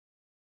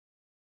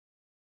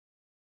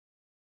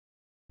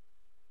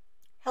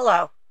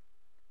Hello,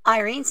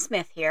 Irene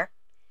Smith here,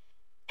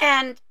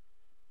 and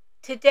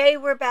today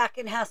we're back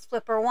in House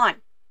Flipper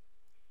 1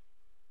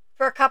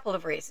 for a couple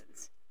of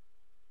reasons.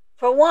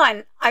 For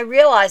one, I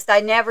realized I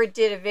never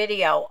did a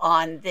video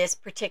on this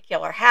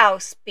particular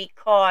house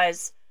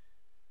because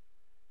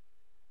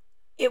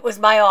it was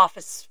my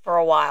office for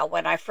a while.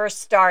 When I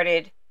first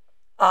started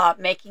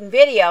making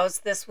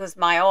videos, this was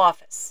my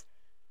office,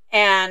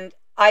 and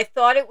I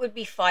thought it would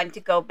be fun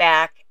to go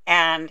back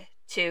and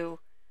to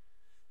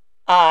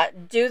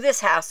do this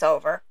house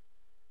over,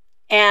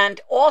 and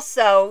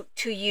also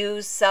to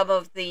use some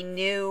of the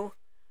new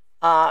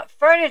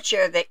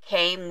furniture that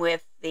came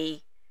with the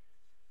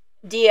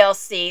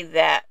DLC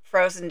that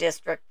Frozen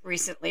District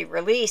recently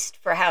released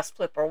for House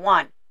Flipper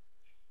 1.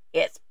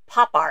 It's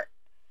pop art.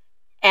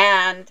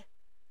 And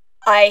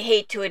I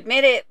hate to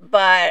admit it,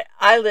 but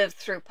I lived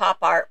through pop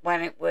art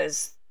when it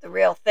was the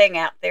real thing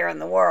out there in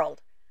the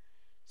world.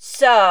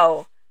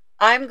 So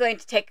I'm going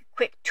to take a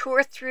quick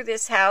tour through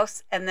this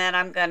house, and then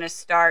I'm going to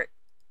start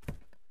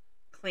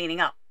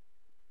cleaning up.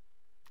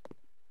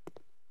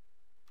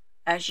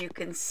 As you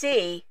can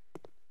see,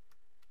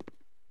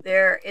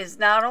 there is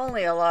not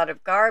only a lot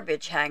of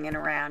garbage hanging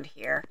around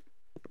here,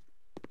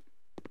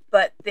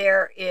 but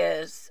there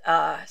is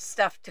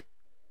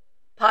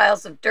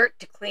piles of dirt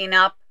to clean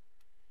up,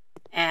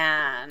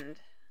 and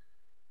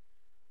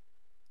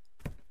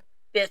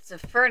bits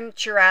of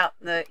furniture out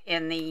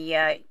in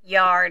the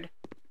yard.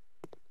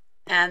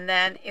 And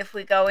then if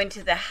we go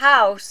into the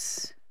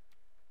house,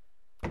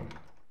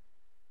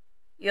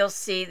 you'll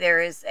see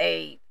there is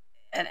an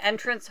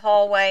entrance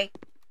hallway.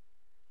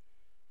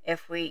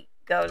 If we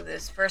go to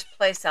this first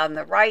place on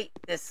the right,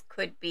 this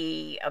could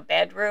be a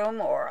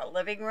bedroom or a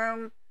living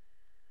room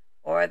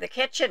or the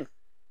kitchen.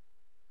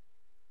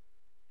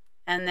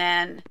 And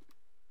then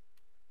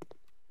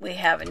we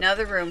have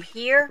another room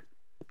here.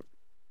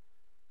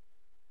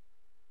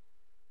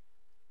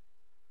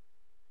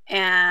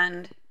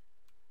 And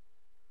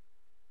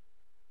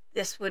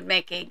this would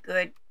make a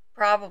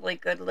probably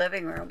good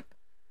living room.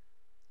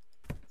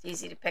 It's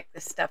easy to pick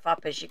this stuff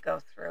up as you go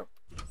through.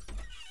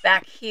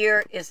 Back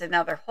here is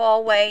another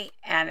hallway,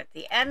 and at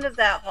the end of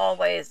that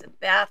hallway is a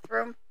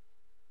bathroom.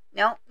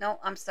 No,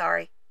 I'm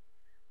sorry.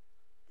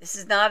 This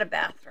is not a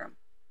bathroom.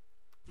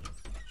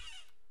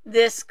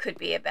 This could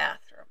be a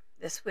bathroom.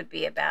 This would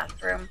be a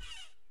bathroom.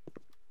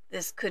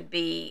 This could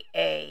be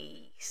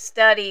a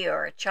study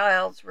or a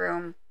child's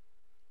room.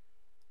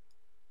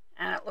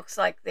 And it looks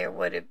like there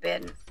would have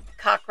been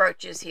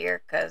cockroaches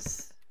here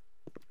because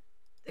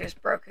there's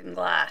broken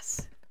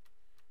glass.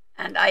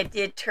 And I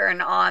did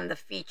turn on the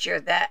feature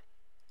that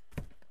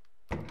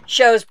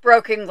shows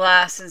broken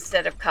glass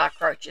instead of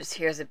cockroaches.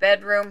 Here's a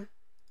bedroom.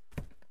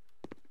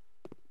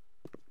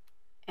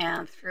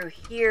 And through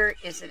here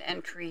is an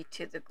entry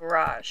to the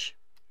garage.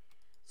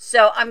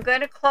 So I'm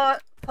going to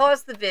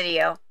pause the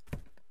video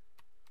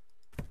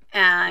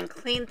and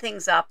clean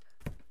things up.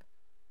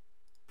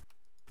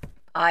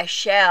 I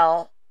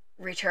shall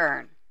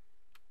return.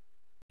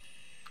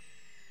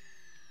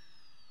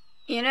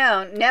 You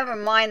know, never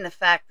mind the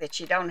fact that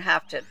you don't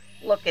have to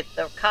look at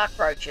the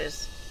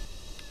cockroaches.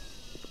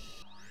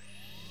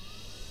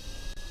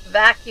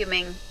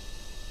 Vacuuming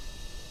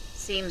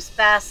seems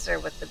faster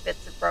with the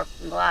bits of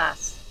broken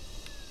glass.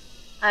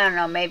 I don't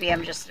know, maybe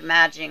I'm just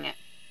imagining it,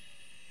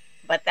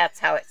 but that's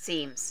how it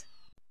seems.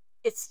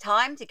 It's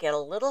time to get a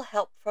little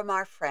help from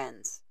our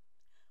friends.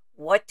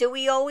 What do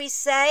we always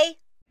say?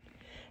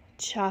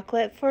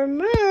 Chocolate for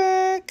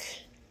Merc.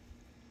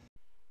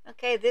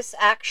 Okay, this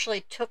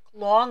actually took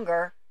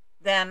longer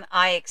than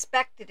I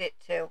expected it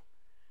to.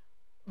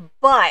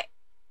 But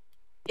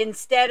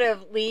instead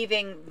of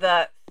leaving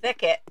the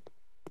thicket,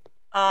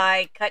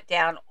 I cut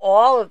down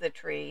all of the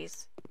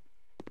trees,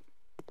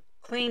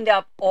 cleaned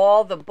up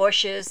all the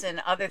bushes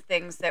and other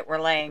things that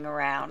were laying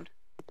around.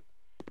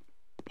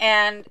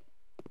 And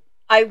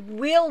I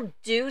will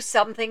do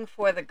something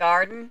for the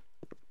garden,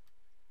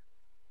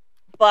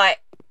 but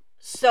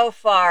so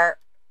far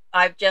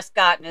I've just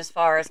gotten as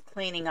far as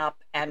cleaning up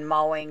and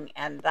mowing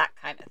and that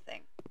kind of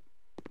thing.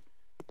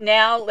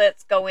 Now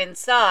let's go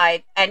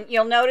inside, and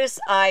you'll notice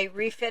I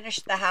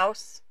refinished the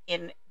house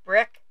in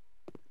brick,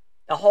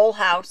 the whole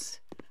house.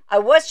 I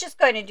was just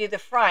going to do the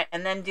front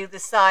and then do the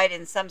side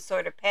in some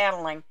sort of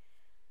paneling,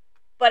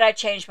 but I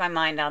changed my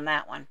mind on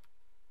that one.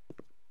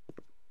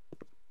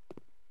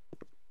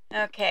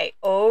 Okay,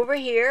 over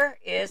here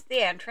is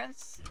the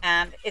entrance,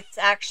 and it's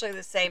actually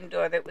the same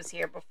door that was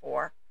here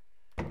before.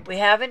 We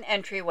have an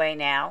entryway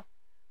now.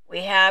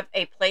 We have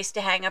a place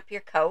to hang up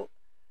your coat,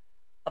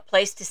 a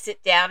place to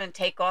sit down and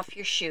take off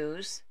your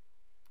shoes.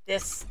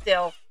 This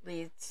still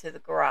leads to the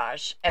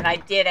garage, and I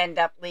did end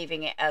up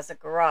leaving it as a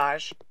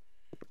garage.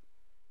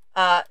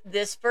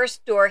 This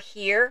first door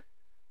here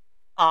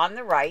on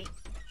the right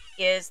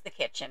is the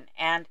kitchen,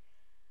 and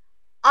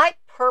I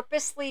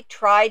purposely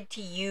tried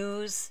to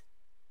use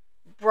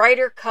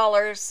brighter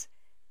colors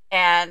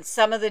and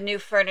some of the new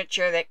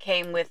furniture that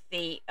came with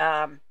the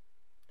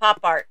pop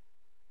art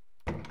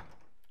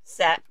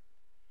set,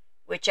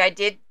 which I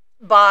did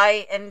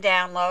buy and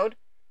download.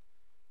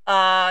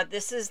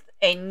 This is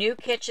a new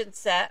kitchen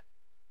set.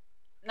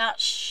 Not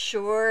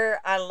sure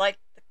I like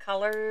the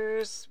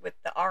colors with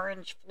the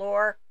orange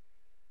floor,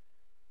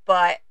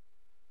 but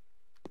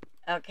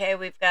okay,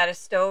 we've got a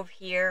stove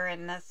here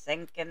and the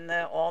sink and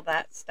all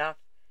that stuff.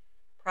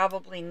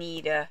 Probably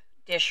need a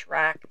dish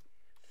rack.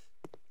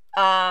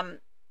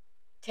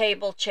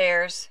 Table,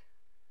 chairs.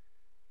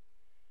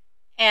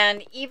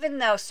 And even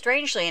though,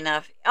 strangely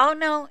enough, oh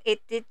no,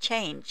 it did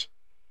change.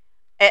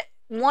 At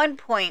one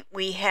point,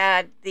 we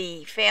had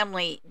the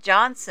family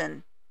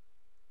Johnson,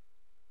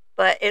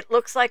 but it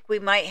looks like we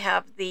might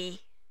have the,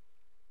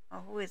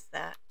 oh, who is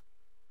that?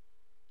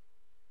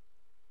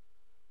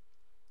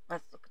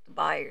 Let's look at the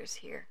buyers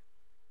here.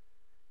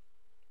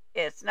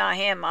 It's not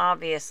him,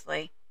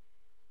 obviously.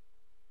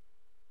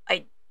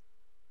 I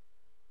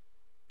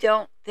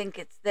don't think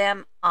it's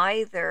them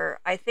either.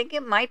 I think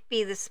it might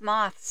be the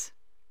Smoths.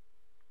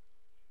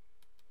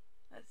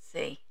 Let's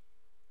see.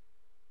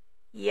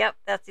 Yep,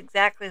 that's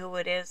exactly who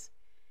it is.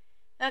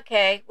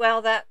 Okay,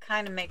 well, that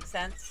kind of makes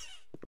sense.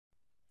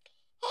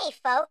 Hey,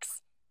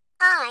 folks.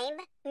 I'm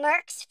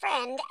Merc's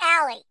friend,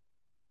 Allie.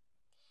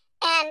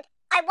 And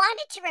I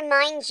wanted to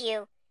remind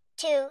you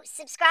to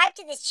subscribe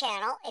to this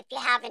channel if you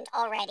haven't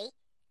already,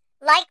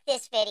 like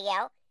this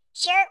video,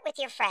 share it with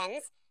your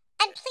friends,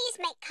 and please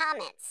make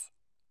comments.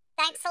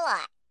 Thanks a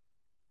lot.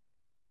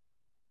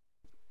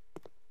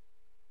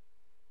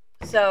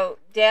 So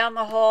down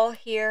the hall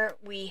here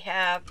we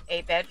have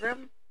a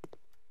bedroom,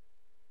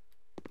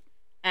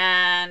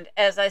 and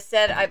as I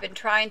said, I've been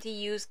trying to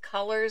use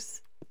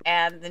colors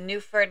and the new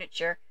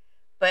furniture,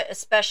 but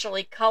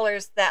especially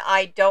colors that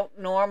I don't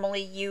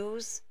normally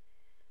use.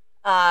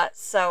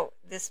 So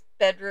this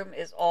bedroom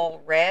is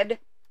all red.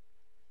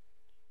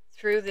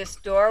 Through this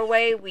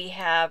doorway we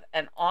have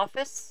an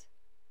office.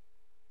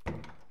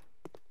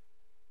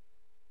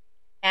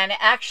 And it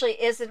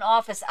actually is an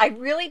office. I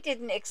really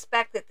didn't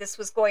expect that this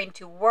was going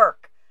to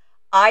work.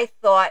 I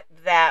thought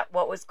that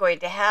what was going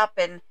to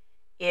happen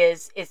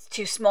is it's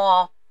too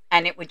small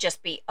and it would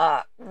just be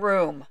a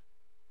room.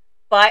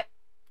 But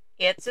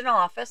it's an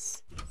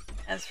office.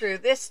 And through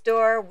this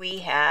door we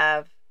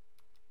have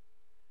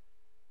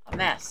a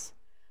mess.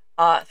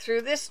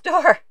 Through this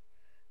door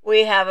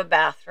we have a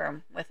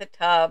bathroom with a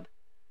tub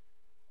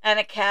and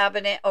a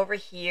cabinet over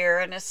here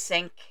and a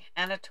sink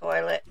and a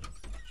toilet.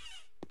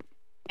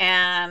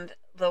 And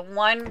the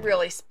one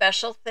really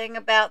special thing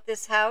about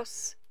this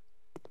house,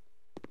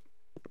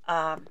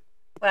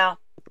 well,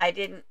 I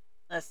didn't,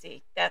 let's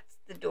see, that's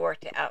the door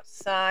to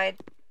outside.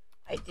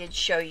 I did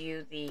show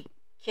you the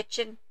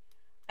kitchen.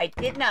 I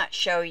did not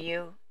show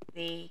you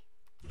the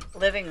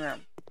living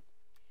room.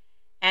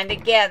 And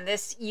again,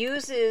 this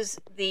uses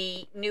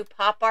the new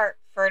pop art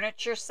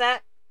furniture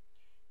set.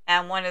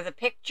 And one of the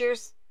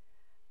pictures,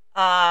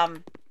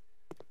 I'm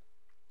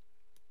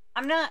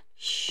not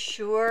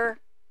sure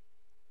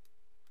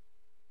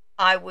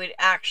I would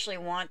actually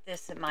want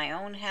this in my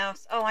own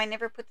house. Oh, I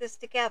never put this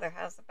together.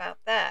 How's about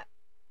that?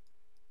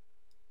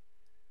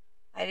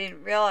 I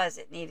didn't realize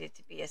it needed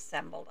to be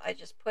assembled. I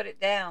just put it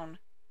down.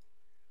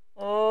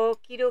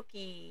 Okie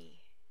dokie.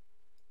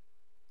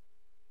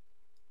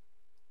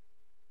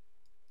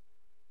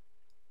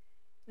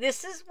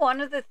 This is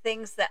one of the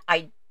things that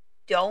I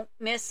don't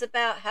miss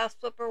about House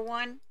Flipper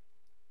 1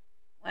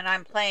 when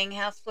I'm playing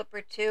House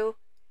Flipper 2.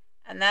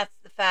 And that's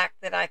the fact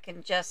that I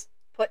can just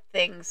put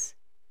things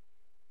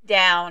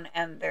down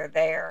and they're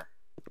there.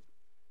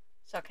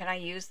 So can I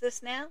use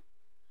this now?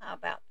 How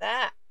about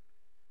that?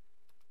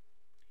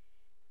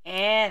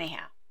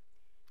 Anyhow,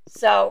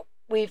 so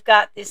we've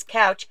got this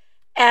couch,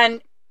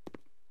 and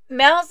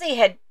Melzy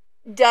had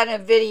done a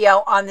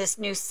video on this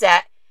new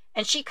set,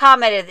 and she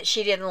commented that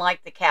she didn't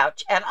like the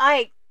couch, and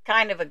I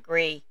kind of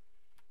agree.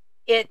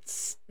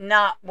 It's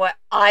not what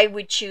I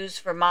would choose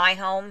for my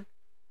home.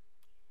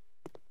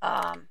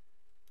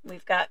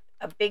 We've got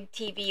a big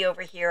TV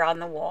over here on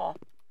the wall.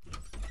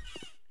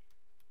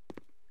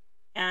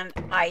 And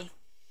I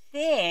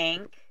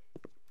think,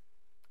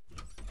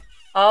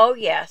 oh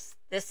yes,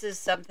 this is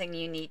something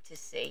you need to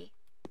see.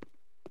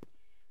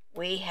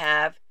 We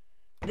have,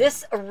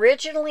 this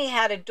originally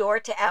had a door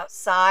to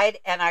outside,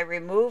 and I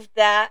removed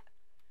that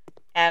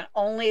and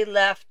only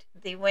left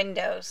the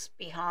windows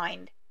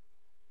behind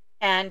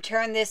and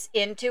turned this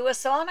into a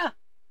sauna.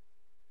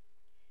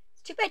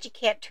 It's too bad you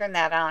can't turn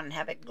that on and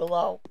have it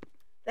glow.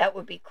 That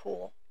would be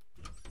cool.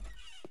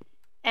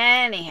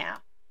 Anyhow,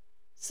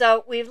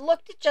 so we've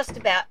looked at just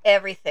about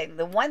everything.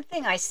 The one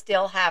thing I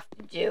still have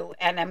to do,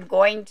 and I'm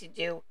going to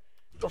do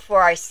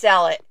before I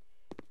sell it,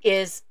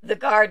 is the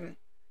garden.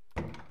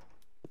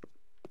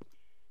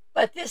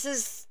 But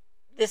this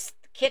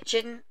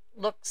kitchen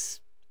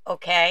looks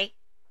okay.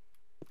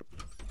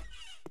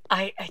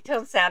 I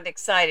don't sound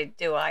excited,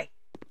 do I?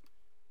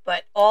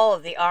 But all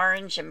of the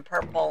orange and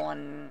purple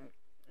and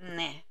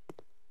meh.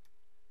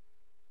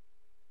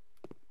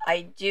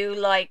 I do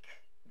like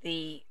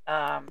the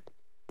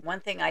one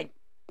thing I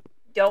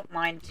don't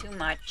mind too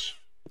much.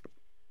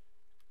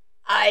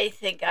 I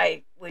think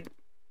I would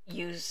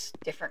use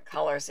different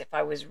colors if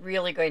I was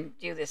really going to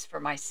do this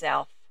for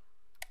myself.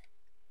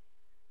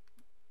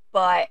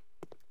 but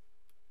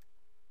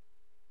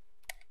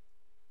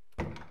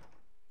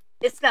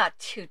it's not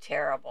too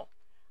terrible.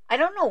 I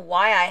don't know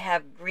why I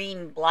have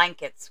green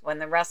blankets when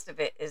the rest of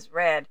it is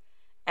red,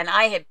 and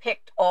I had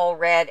picked all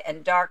red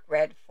and dark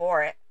red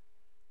for it.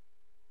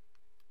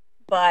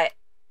 But,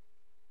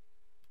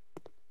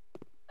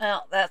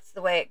 well, that's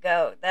the way it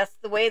goes. That's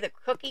the way the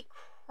cookie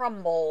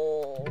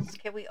crumbles.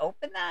 Can we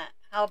open that?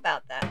 How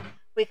about that?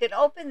 We can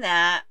open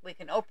that. We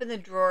can open the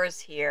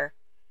drawers here.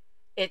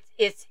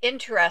 It's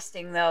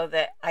interesting, though,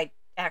 that I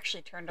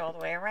actually turned all the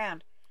way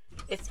around.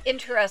 It's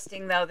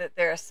interesting, though, that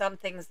there are some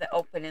things that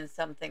open and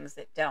some things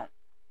that don't.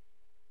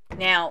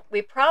 Now,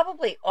 we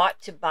probably ought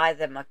to buy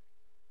them,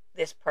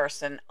 this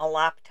person, a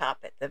laptop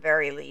at the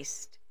very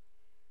least.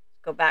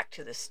 Go back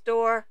to the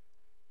store.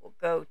 We'll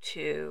go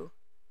to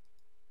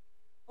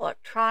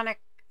electronic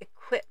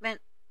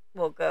equipment.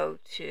 We'll go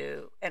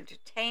to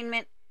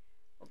entertainment.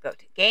 We'll go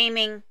to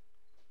gaming.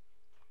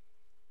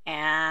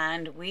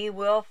 And we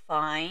will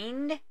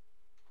find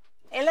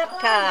a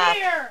laptop.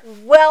 Here.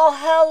 Well,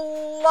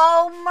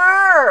 hello,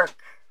 Merc.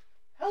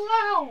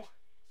 Hello.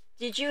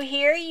 Did you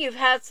hear you've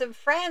had some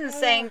friends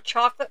saying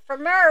chocolate for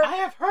Merc? I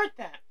have heard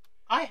that.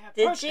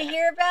 Did you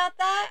hear about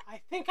that? I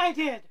think I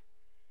did.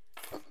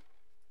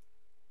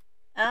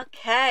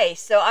 Okay,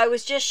 so I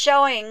was just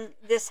showing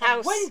this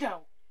house. A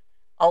window.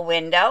 A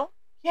window.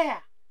 Yeah.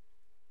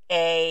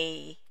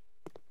 A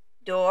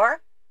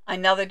door.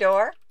 Another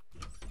door.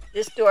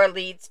 This door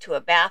leads to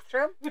a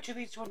bathroom. Which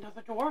leads to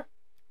another door.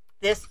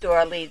 This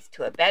door leads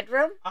to a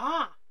bedroom.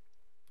 Ah.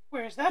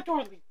 Where's that door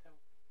lead to?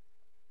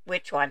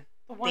 Which one?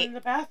 The one in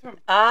the bathroom.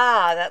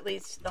 Ah, that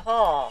leads to the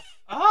hall.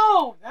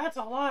 Oh, that's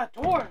a lot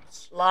of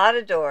doors. A lot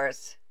of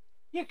doors.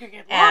 You could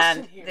get lost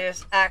in here. And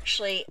there's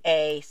actually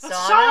a sauna.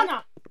 A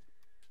sauna.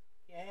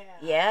 Yeah.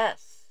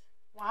 Yes.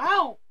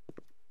 Wow.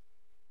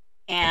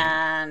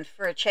 And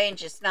for a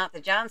change, it's not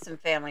the Johnson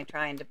family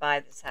trying to buy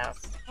this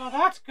house. Oh,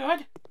 that's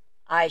good.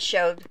 I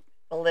showed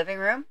the living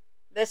room.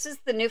 This is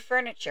the new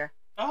furniture.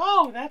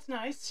 Oh, that's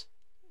nice.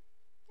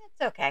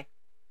 It's okay.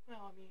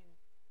 Well, I mean,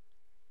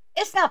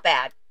 it's not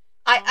bad.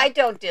 I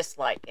don't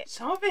dislike it.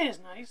 Some of it is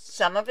nice.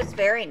 Some of it's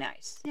very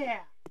nice. Yeah.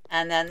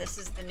 And then this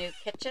is the new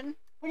kitchen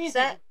What do you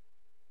set.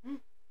 think?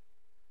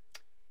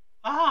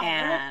 Ah,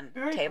 And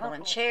very table purple.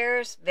 and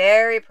chairs.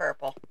 Very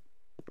purple.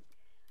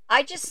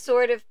 I just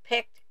sort of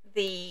picked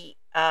the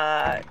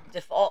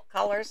default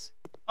colors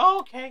Oh,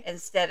 okay.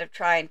 instead of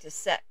trying to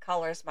set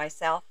colors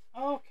myself.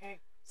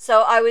 Okay.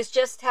 So I was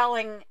just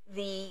telling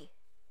the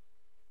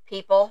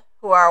people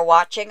who are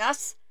watching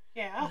us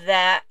Yeah.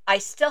 that I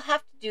still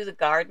have to do the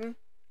garden,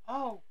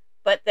 Oh.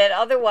 but that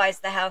otherwise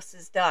the house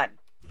is done.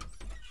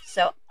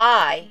 So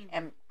I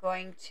am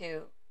going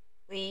to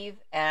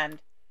leave and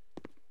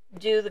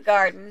do the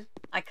garden.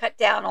 I cut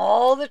down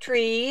all the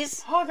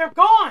trees. Oh, they're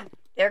gone.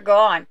 They're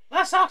gone.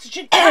 Less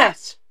oxygen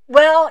gas.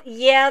 Well,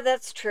 yeah,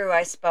 that's true,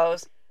 I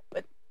suppose.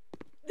 But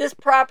this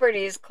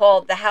property is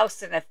called the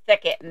House in a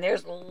Thicket, and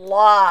there's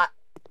lots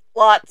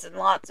and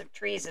lots of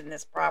trees in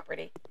this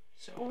property.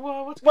 So, what's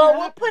going to Well, happen?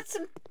 we'll put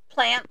some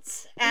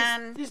plants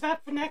and... Is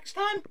that for next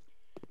time?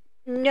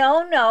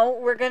 No,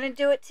 we're going to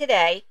do it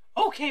today.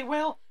 Okay,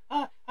 well,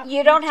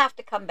 You don't have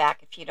to come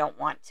back if you don't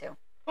want to.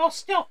 Well,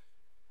 still,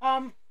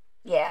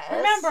 Yes.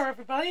 remember,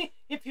 everybody,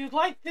 if you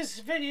like this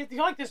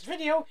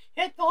video,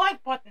 hit the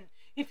like button.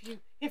 If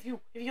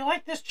you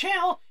like this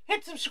channel,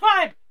 hit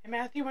subscribe. And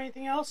Matthew,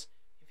 anything else?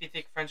 If you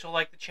think friends will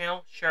like the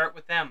channel, share it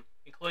with them,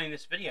 including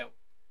this video.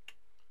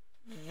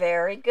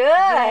 Very good.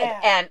 Yeah.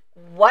 And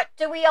what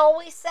do we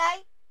always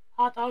say?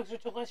 Hot dogs are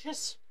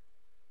delicious.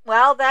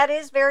 Well, that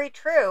is very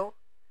true.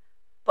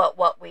 But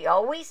what we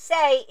always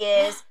say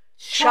is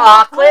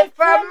chocolate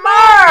for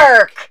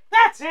Merc.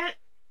 That's it.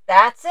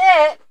 That's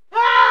it.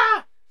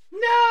 Ah!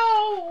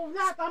 No,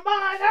 not the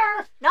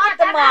monitor. Not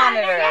the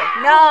monitor.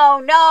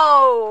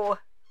 No.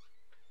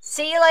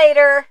 See you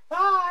later.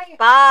 Bye.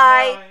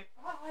 Bye.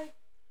 Bye.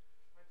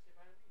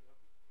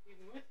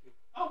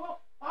 Oh,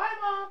 well, bye,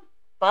 Mom.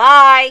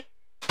 Bye.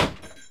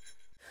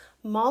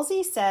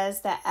 Malsey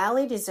says that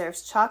Allie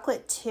deserves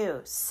chocolate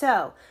too.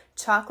 So,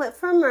 chocolate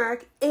for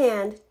Merc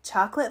and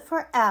chocolate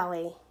for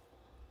Allie.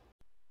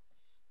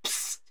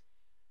 Psst.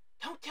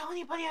 Don't tell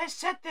anybody I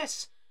said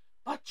this,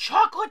 but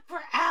chocolate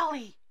for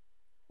Allie.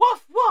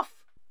 Woof, woof.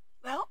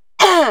 Well,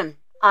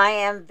 I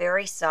am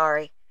very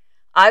sorry.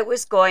 I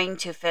was going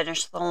to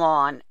finish the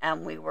lawn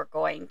and we were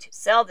going to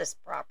sell this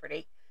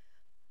property,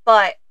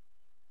 but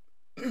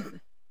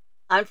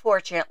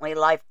unfortunately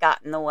life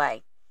got in the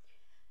way.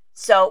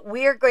 So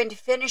we are going to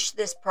finish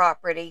this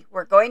property.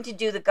 We're going to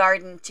do the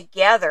garden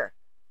together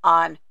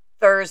on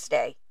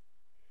Thursday.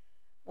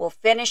 We'll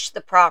finish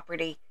the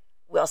property,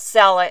 we'll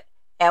sell it,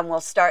 and we'll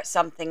start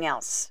something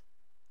else.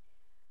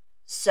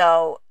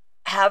 So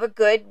have a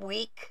good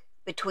week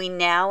between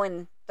now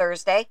and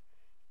Thursday,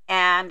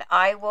 and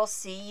I will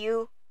see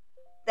you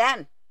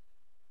then.